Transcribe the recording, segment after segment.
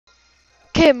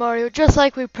Okay, Mario, just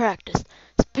like we practiced.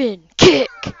 Spin, kick,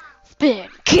 spin,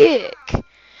 kick.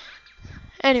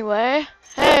 Anyway,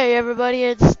 hey everybody,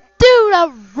 it's Dude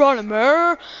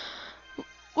Aeronomer,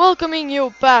 welcoming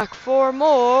you back for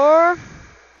more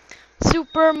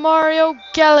Super Mario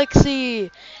Galaxy.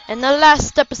 In the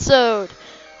last episode,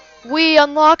 we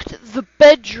unlocked the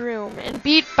bedroom and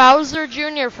beat Bowser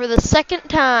Jr. for the second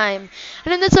time.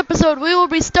 And in this episode, we will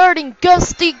be starting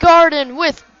Gusty Garden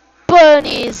with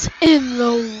Bunnies in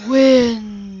the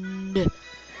Wind.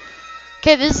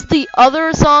 Okay, this is the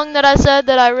other song that I said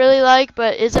that I really like,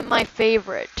 but isn't my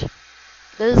favorite.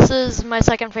 This is my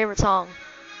second favorite song.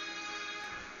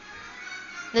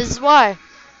 This is why.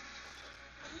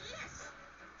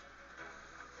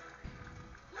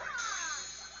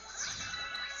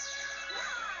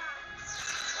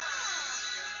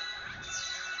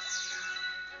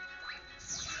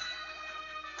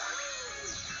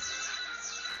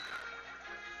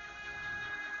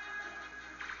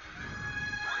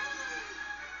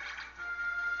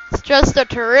 It's just a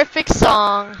terrific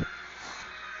song.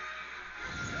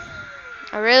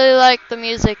 I really like the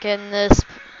music in this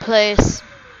place.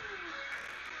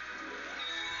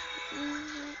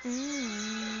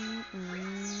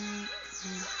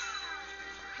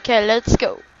 Okay, let's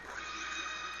go.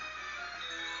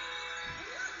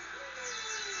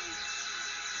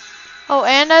 Oh,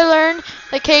 and I learned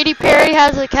that Katy Perry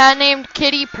has a cat named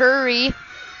Kitty Purry.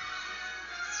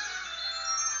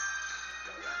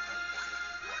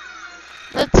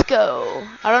 Let's go.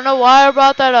 I don't know why I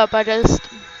brought that up. I just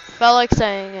felt like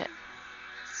saying it.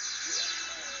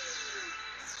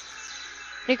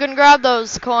 You can grab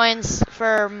those coins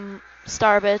for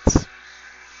Starbits.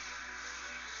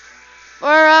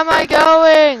 Where am I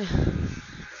going?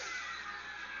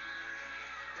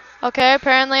 Okay,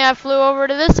 apparently I flew over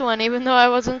to this one even though I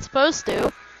wasn't supposed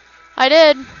to. I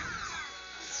did.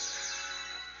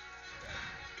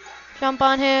 Jump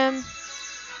on him.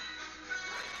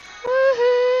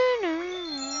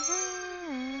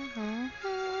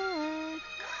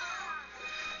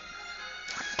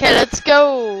 Okay, let's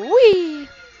go. Whee!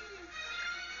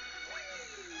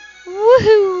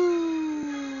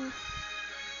 Woohoo!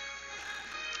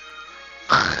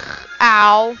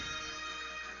 Ow.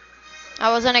 I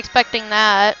wasn't expecting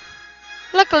that.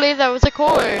 Luckily, that was a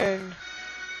coin.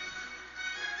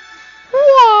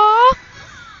 Wah!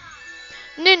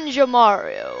 Ninja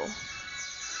Mario.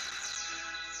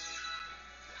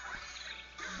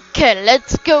 Okay,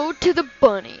 let's go to the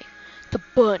bunny. The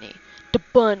bunny. The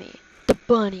bunny. The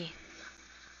bunny.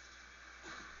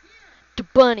 The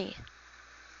bunny.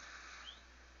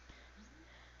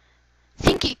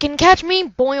 Think you can catch me?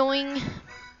 Boing.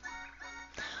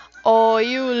 Oh,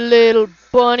 you little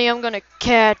bunny, I'm gonna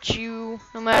catch you,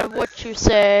 no matter what you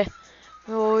say.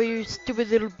 Oh, you stupid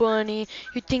little bunny,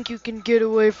 you think you can get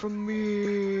away from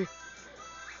me.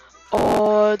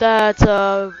 Oh, that's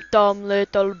a dumb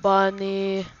little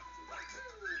bunny.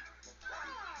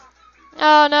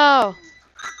 Oh no.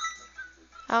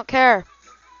 I don't care.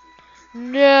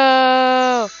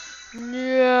 No.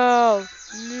 No.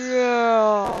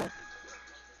 No.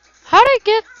 How'd I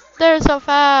get there so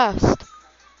fast?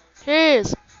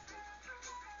 Jeez.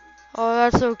 Oh,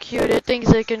 that's so cute. It thinks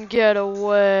it can get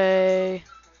away.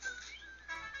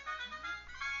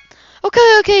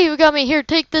 Okay, you got me. Here,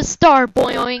 take this star,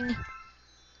 boing.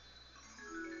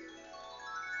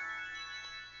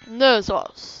 This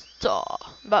was star.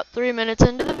 About 3 minutes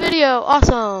into the video.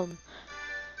 Awesome.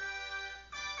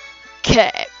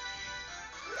 Okay.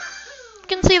 You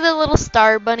can see the little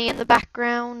star bunny in the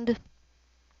background.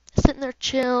 Sitting there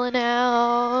chilling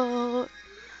out.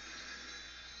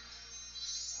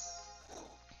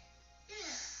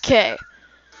 Okay,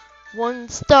 1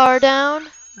 star down,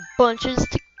 bunches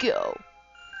to go.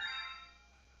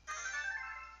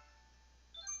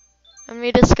 And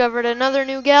we discovered another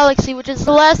new galaxy, which is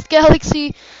the last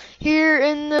galaxy here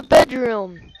in the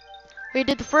bedroom. We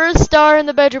did the first star in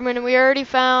the bedroom, and we already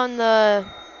found the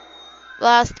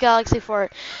last galaxy for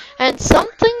it. And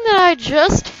something that I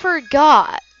just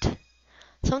forgot,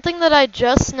 something that I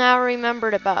just now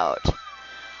remembered about.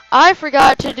 I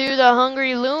forgot to do the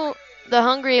Hungry Luma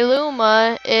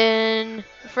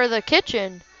for the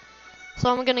kitchen. So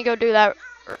I'm gonna go do that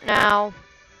now.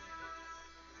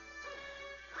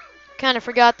 Kinda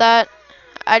forgot that.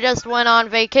 I just went on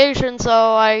vacation, so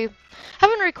I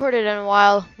haven't recorded in a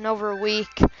while, in over a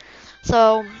week.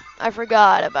 So I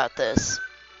forgot about this.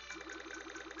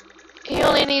 You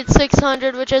only need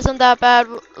 600, which isn't that bad.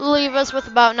 Leave us with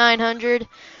about 900.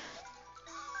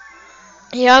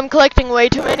 Yeah, I'm collecting way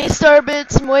too many star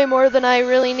bits, way more than I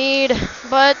really need.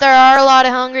 But there are a lot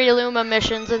of Hungry Luma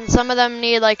missions, and some of them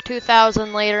need like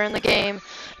 2,000 later in the game.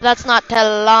 That's not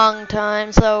a long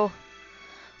time, so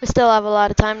we still have a lot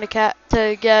of time to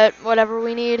get whatever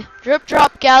we need. Drip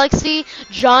Drop Galaxy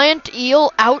Giant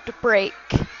Eel Outbreak.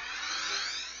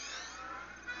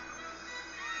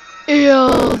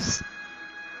 Eels.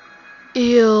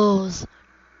 Eels.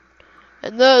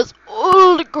 And there's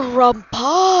old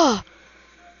Grandpa.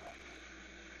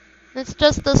 It's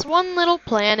just this one little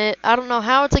planet. I don't know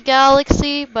how it's a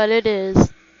galaxy, but it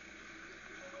is.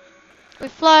 We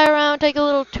fly around, take a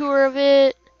little tour of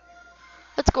it.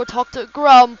 Let's go talk to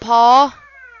Grandpa.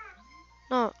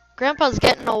 No, Grandpa's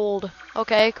getting old.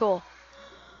 Okay, cool.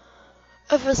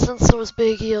 Ever since those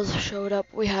big eels showed up,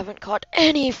 we haven't caught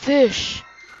any fish.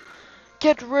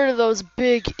 Get rid of those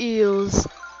big eels.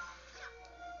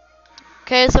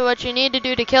 Okay, so what you need to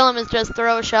do to kill him is just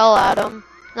throw a shell at him.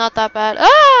 Not that bad.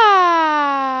 Ah!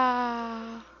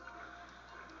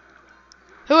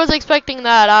 Who was expecting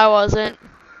that? I wasn't.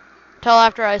 Till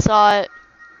after I saw it.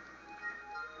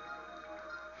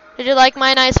 Did you like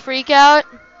my nice freak out?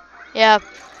 Yeah,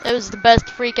 it was the best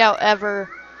freak out ever.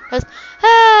 Just,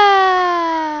 ah!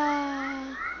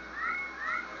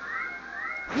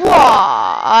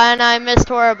 Whoa! And I missed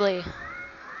horribly.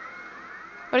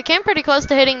 But it came pretty close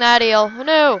to hitting that eel.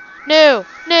 No! No!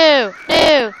 No!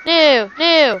 No! No!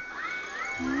 No!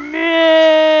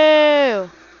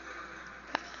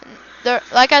 No!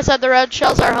 Like I said, the red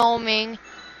shells are homing,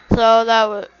 so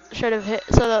that should have hit.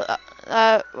 So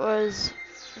that was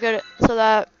good. So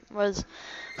that was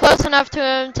close enough to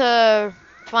him to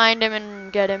find him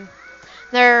and get him.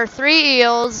 There are 3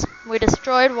 eels. We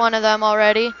destroyed one of them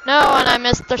already. No, and I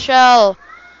missed the shell.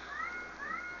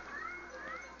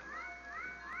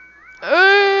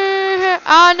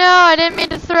 Oh no, I didn't mean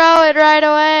to throw it right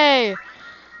away.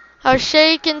 I was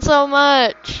shaking so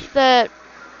much that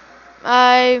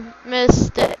I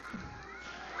missed it.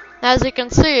 As you can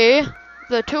see,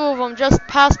 the 2 of them just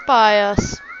passed by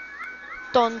us.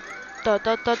 Dun, da,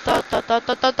 da, da, da, da, da,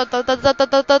 da, da, da, da,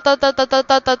 da,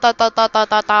 da, da, da,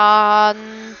 da, da.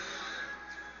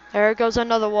 There goes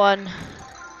another one.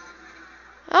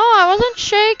 Oh, I wasn't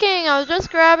shaking. I was just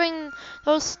grabbing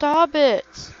those star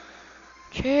bits.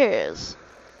 Cheers.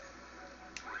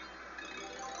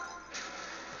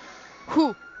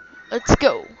 Whew. Let's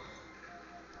go.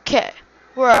 Okay.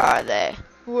 Where are they?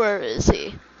 Where is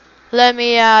he? Let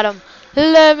me at him.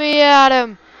 Let me at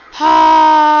him.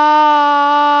 Ha!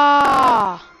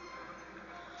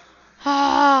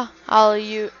 Ha!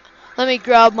 Let me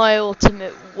grab my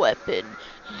ultimate weapon,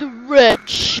 the red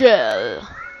shell.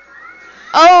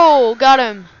 Oh, got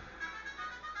him.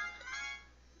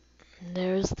 And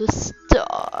there's the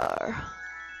star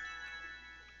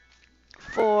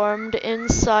formed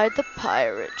inside the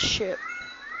pirate ship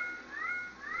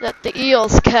that the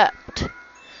eels kept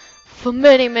for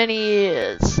many, many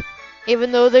years,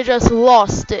 even though they just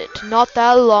lost it not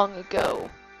that long ago.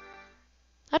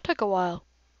 That took a while.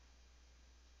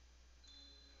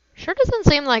 Sure doesn't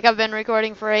seem like I've been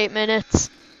recording for 8 minutes.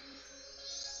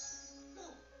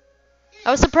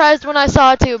 I was surprised when I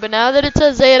saw 2, but now that it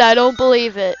says 8, I don't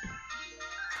believe it.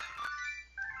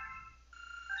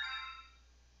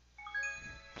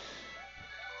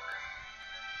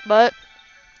 But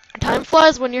time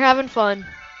flies when you're having fun.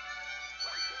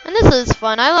 And this is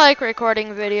fun. I like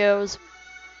recording videos,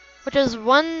 which is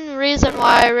one reason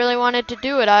why I really wanted to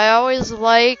do it. I always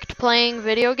liked playing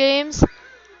video games.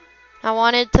 I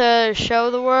wanted to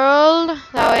show the world.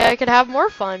 That way I could have more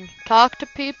fun. Talk to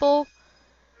people.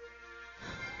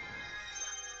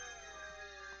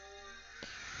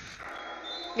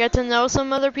 Get to know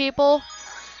some other people.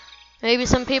 Maybe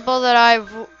some people that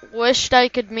I've wished I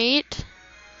could meet.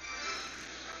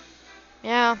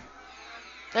 Yeah.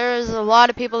 There's a lot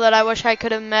of people that I wish I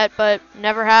could have met, but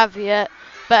never have yet.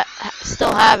 But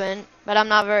still haven't. But I'm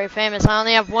not very famous. I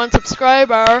only have 1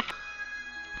 subscriber.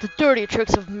 The dirty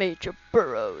tricks of Major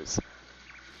Burrows.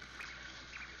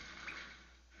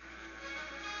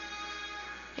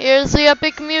 Here's the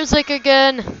epic music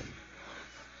again.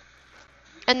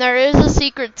 And there is a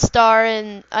secret star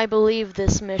in, I believe,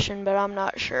 this mission, but I'm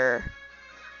not sure.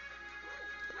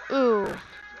 Ooh.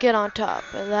 Get on top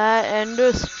of that and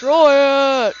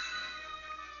destroy it.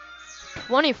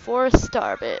 24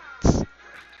 star bits.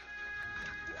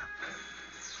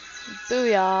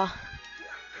 Booyah.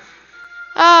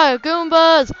 Ah,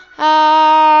 Goombas!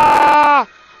 Ah!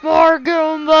 More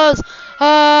Goombas!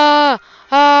 Ah!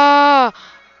 Ah!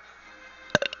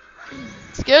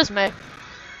 Excuse me.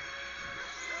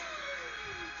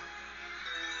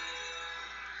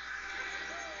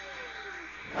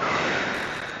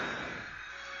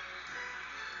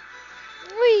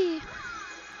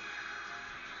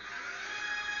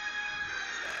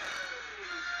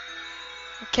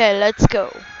 Okay, let's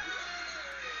go.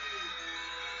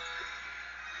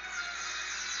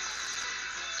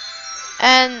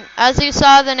 And as you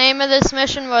saw, the name of this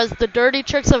mission was The Dirty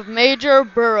Tricks of Major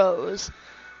Burrows.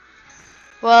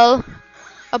 Well,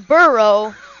 a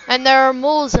burrow, and there are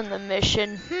moles in the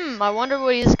mission. I wonder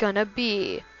what he's gonna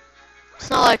be. It's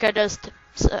not like I just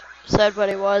said what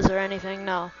he was or anything,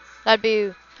 no. That'd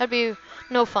be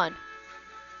no fun.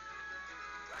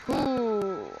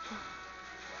 Ooh.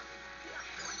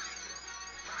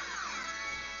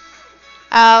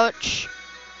 Ouch.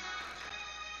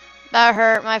 That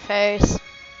hurt my face.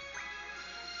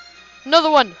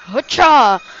 Another one!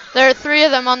 Hacha! There are 3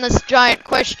 of them on this giant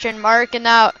question mark, and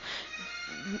that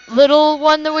little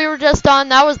one that we were just on,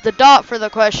 that was the dot for the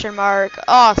question mark.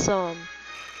 Awesome.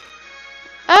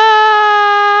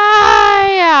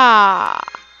 Yeah.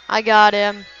 I got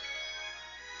him.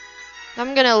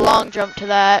 I'm gonna long jump to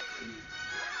that.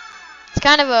 It's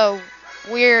kind of a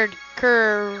weird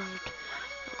curved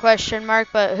question mark,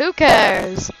 but who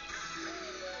cares?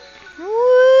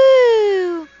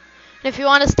 Woo! If you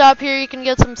want to stop here, you can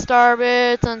get some star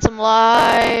bits and some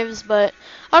lives, but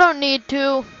I don't need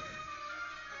to.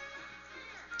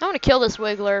 I want to kill this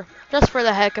Wiggler, just for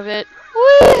the heck of it.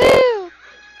 Woohoo!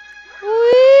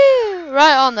 Woo!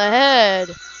 Right on the head.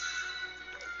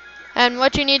 And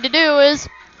what you need to do is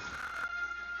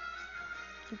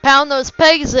pound those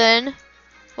pegs in.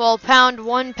 Well, pound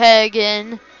 1 peg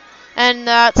in, and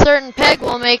that certain peg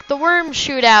will make the worm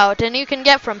shoot out, and you can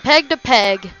get from peg to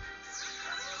peg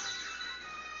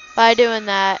by doing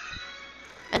that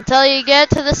until you get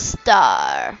to the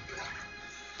star.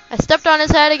 I stepped on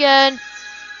his head again.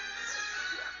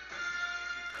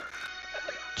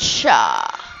 Cha!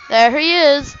 There he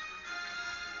is.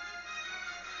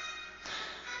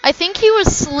 I think he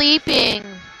was sleeping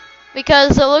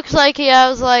because it looks like he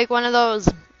has like one of those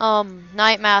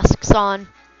night masks on.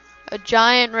 A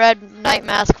giant red night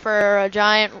mask for a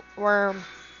giant worm.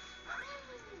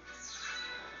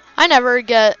 I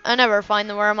never find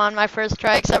the worm on my first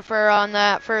try except for on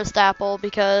that first apple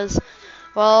because,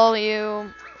 well,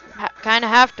 you kind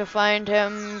of have to find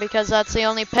him because that's the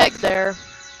only peg there.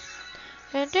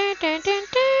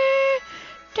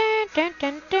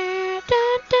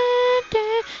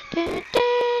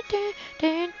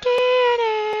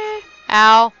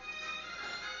 Ow.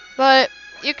 But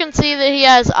you can see that he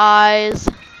has eyes.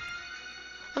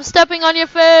 I'm stepping on your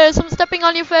face. I'm stepping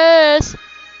on your face.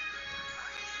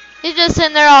 He's just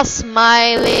sitting there all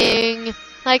smiling.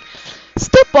 Like,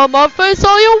 step on my face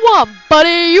all you want,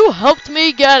 buddy. You helped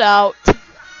me get out.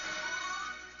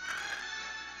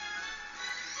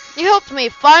 You helped me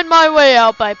find my way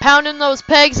out by pounding those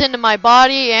pegs into my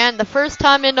body and the first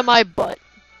time into my butt.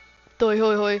 Doi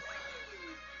hoi hoi.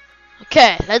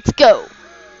 Okay, let's go.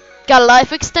 Got a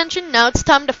life extension, now it's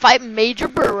time to fight Major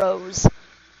Burrows.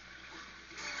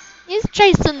 He's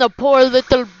chasing the poor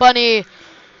little bunny.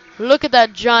 Look at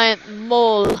that giant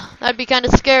mole. That'd be kind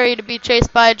of scary to be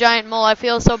chased by a giant mole. I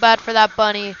feel so bad for that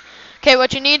bunny. Okay,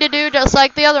 what you need to do, just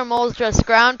like the other moles, just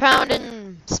ground pound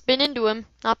and spin into him.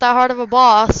 Not that hard of a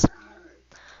boss.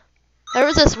 There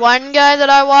was this one guy that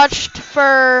I watched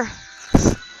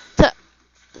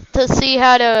to see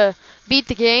how to beat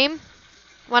the game.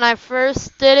 When I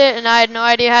first did it and I had no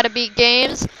idea how to beat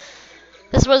games.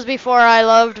 This was before I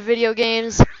loved video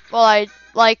games. Well, I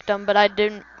liked them, but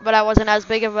I wasn't as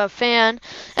big of a fan.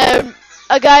 And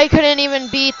a guy couldn't even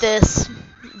beat this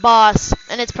boss,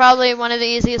 and it's probably one of the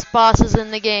easiest bosses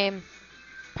in the game.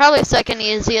 Probably second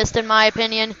easiest in my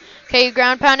opinion. Okay, you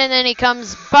ground pound and then he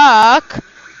comes back.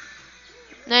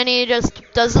 And then he just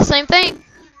does the same thing.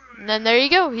 And then there you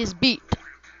go, he's beat.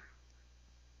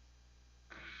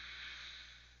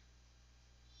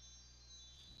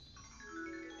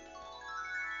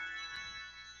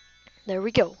 There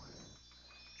we go.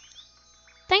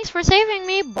 Thanks for saving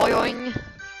me, boing.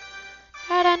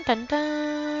 Dun, dun,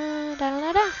 dun, dun,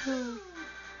 dun, dun.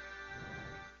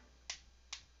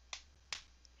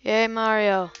 Yay,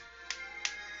 Mario.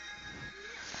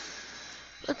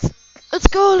 Let's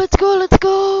go, let's go, let's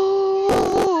go.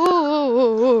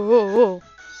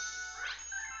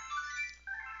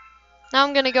 Now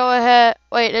I'm gonna go ahead.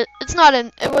 Wait, it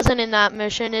wasn't in that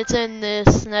mission. It's in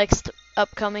this next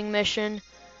upcoming mission.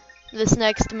 This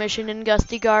next mission in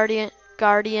Gusty Garden.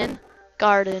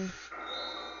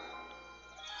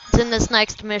 It's in this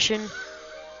next mission.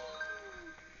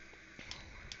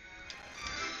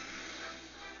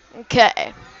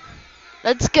 Okay.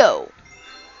 Let's go.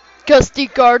 Gusty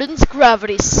Gardens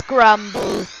Gravity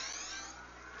Scramble.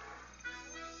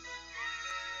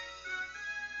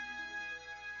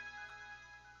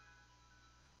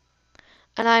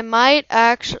 And I might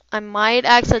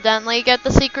accidentally get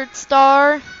the secret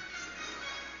star.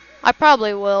 I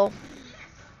probably will.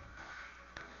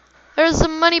 There's the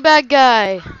money bag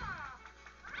guy.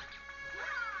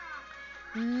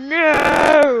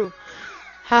 No!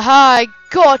 Haha, I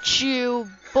got you,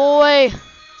 boy.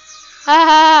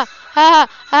 Ha ha ha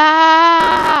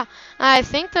ha. I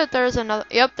think that there's another.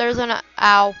 Yep, there's an.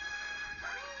 Ow.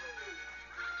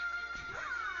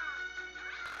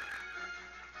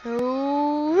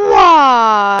 Ooh,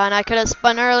 wah, and I could have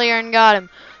spun earlier and got him.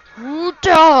 Ooh,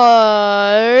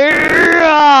 da,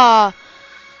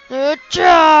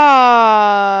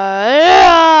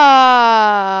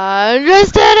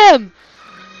 just hit him.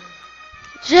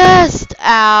 Just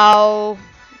ow.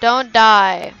 Don't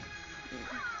die.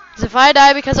 'Cause if I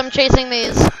die because I'm chasing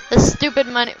this stupid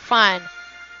money, fine.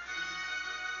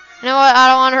 You know what? I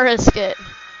don't want to risk it.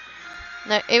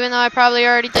 No, even though I probably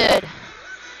already did.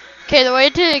 Okay, the way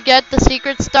to get the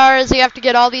secret star is you have to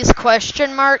get all these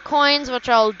question mark coins, which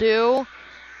I'll do.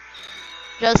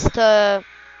 Just to...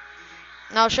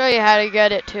 And I'll show you how to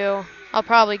get it too. I'll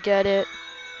probably get it.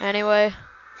 Anyway.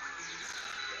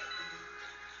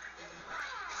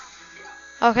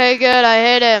 Okay, good. I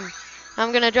hit him.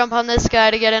 I'm gonna jump on this guy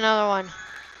to get another one.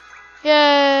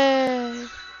 Yay!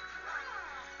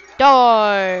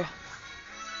 Die!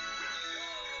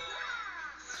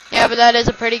 Yeah, but that is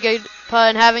a pretty good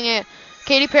pun. Having it.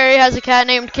 Katy Perry has a cat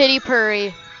named Kitty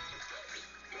Purry.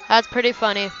 That's pretty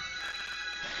funny.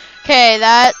 Okay,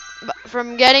 that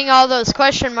from getting all those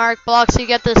question mark blocks, you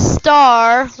get the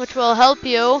star, which will help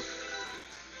you.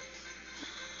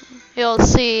 You'll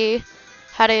see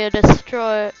how to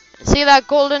destroy. See that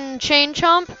golden chain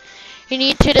chomp? You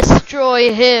need to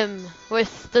destroy him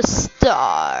with the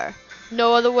star.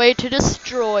 No other way to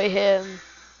destroy him.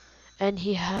 And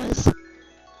he has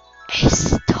a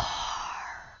star.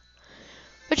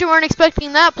 But you weren't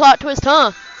expecting that plot twist,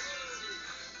 huh?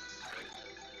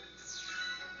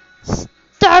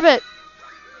 Stop it!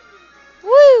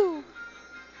 Woo!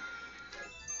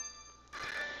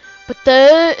 But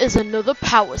there is another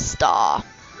power star.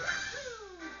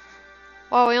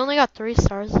 Wow, we only got 3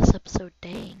 stars this episode.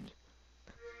 Dang.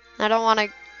 I don't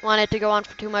want it to go on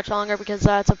for too much longer because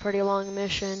that's a pretty long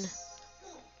mission.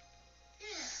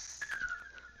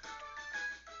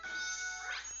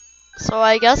 So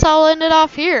I guess I'll end it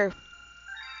off here.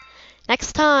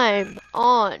 Next time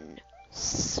on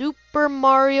Super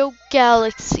Mario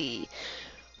Galaxy,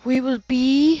 we will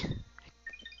be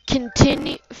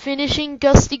finishing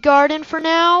Gusty Garden for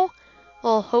now.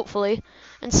 Well, hopefully.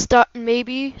 And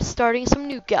maybe starting some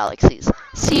new galaxies.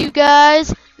 See you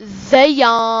guys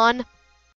then.